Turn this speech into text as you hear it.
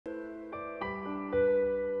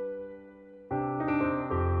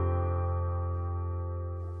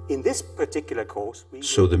In this particular course,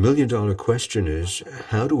 So the million-dollar question is,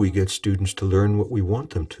 how do we get students to learn what we want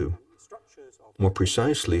them to? More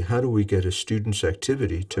precisely, how do we get a student's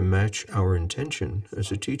activity to match our intention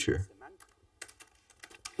as a teacher?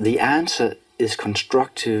 The answer is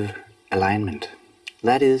constructive alignment.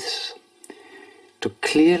 That is, to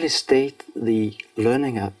clearly state the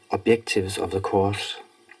learning objectives of the course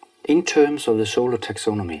in terms of the solar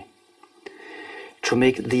taxonomy, to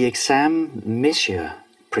make the exam measure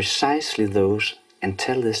precisely those and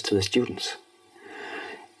tell this to the students,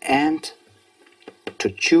 and to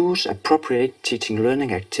choose appropriate teaching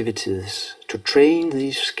learning activities to train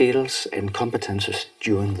these skills and competences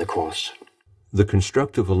during the course. The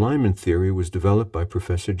constructive alignment theory was developed by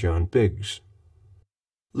Professor John Biggs.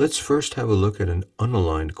 Let's first have a look at an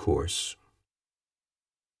unaligned course.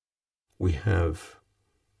 We have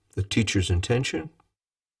the teacher's intention,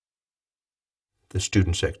 the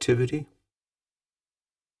student's activity,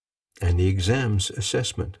 and the exam's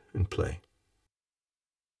assessment in play.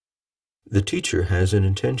 The teacher has an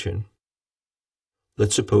intention.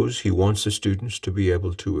 Let's suppose he wants the students to be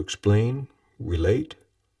able to explain, relate,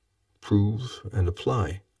 prove, and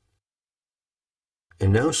apply.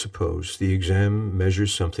 And now suppose the exam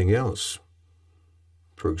measures something else.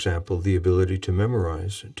 For example, the ability to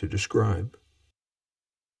memorize and to describe.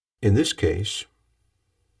 In this case,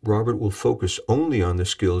 Robert will focus only on the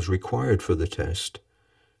skills required for the test,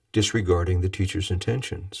 disregarding the teacher's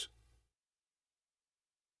intentions.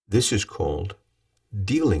 This is called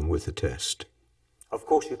dealing with the test. Of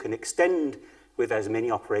course, you can extend with as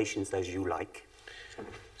many operations as you like.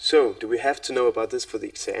 So, do we have to know about this for the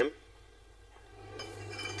exam?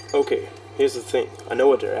 Okay, here's the thing. I know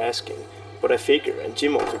what they're asking, but I figure, and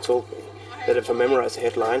Jim also told me, that if I memorize the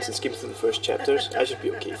headlines and skim through the first chapters, I should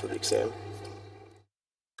be okay for the exam.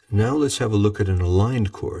 Now let's have a look at an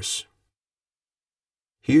aligned course.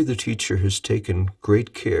 Here the teacher has taken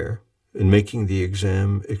great care in making the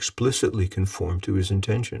exam explicitly conform to his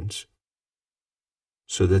intentions,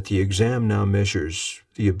 so that the exam now measures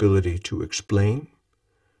the ability to explain,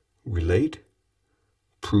 relate,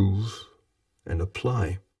 prove, and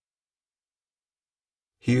apply.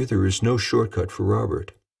 Here there is no shortcut for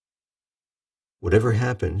Robert. Whatever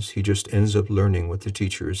happens, he just ends up learning what the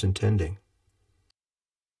teacher is intending.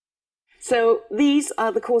 So these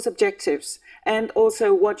are the course objectives, and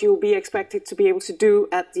also what you'll be expected to be able to do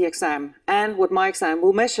at the exam, and what my exam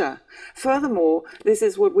will measure. Furthermore, this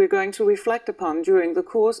is what we're going to reflect upon during the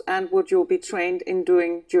course, and what you'll be trained in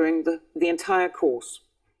doing during the entire course.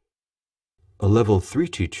 A level 3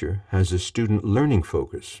 teacher has a student learning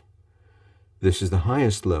focus. This is the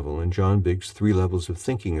highest level in John Biggs' 3 levels of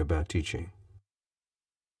thinking about teaching.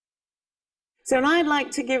 So now I'd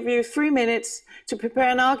like to give you 3 minutes to prepare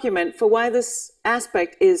an argument for why this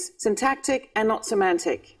aspect is syntactic and not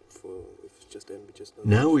semantic.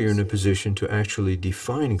 Now we are in a position to actually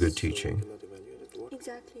define good teaching.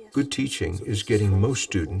 Good teaching is getting most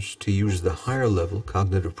students to use the higher level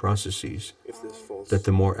cognitive processes that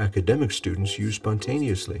the more academic students use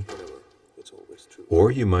spontaneously.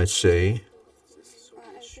 Or you might say,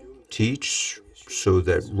 teach so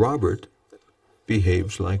that Robert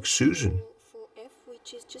behaves like Susan.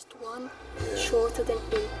 Which is just one shorter than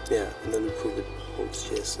E. Yeah, and then we prove it holds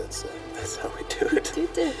yes, that's how we do it. You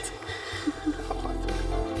did it.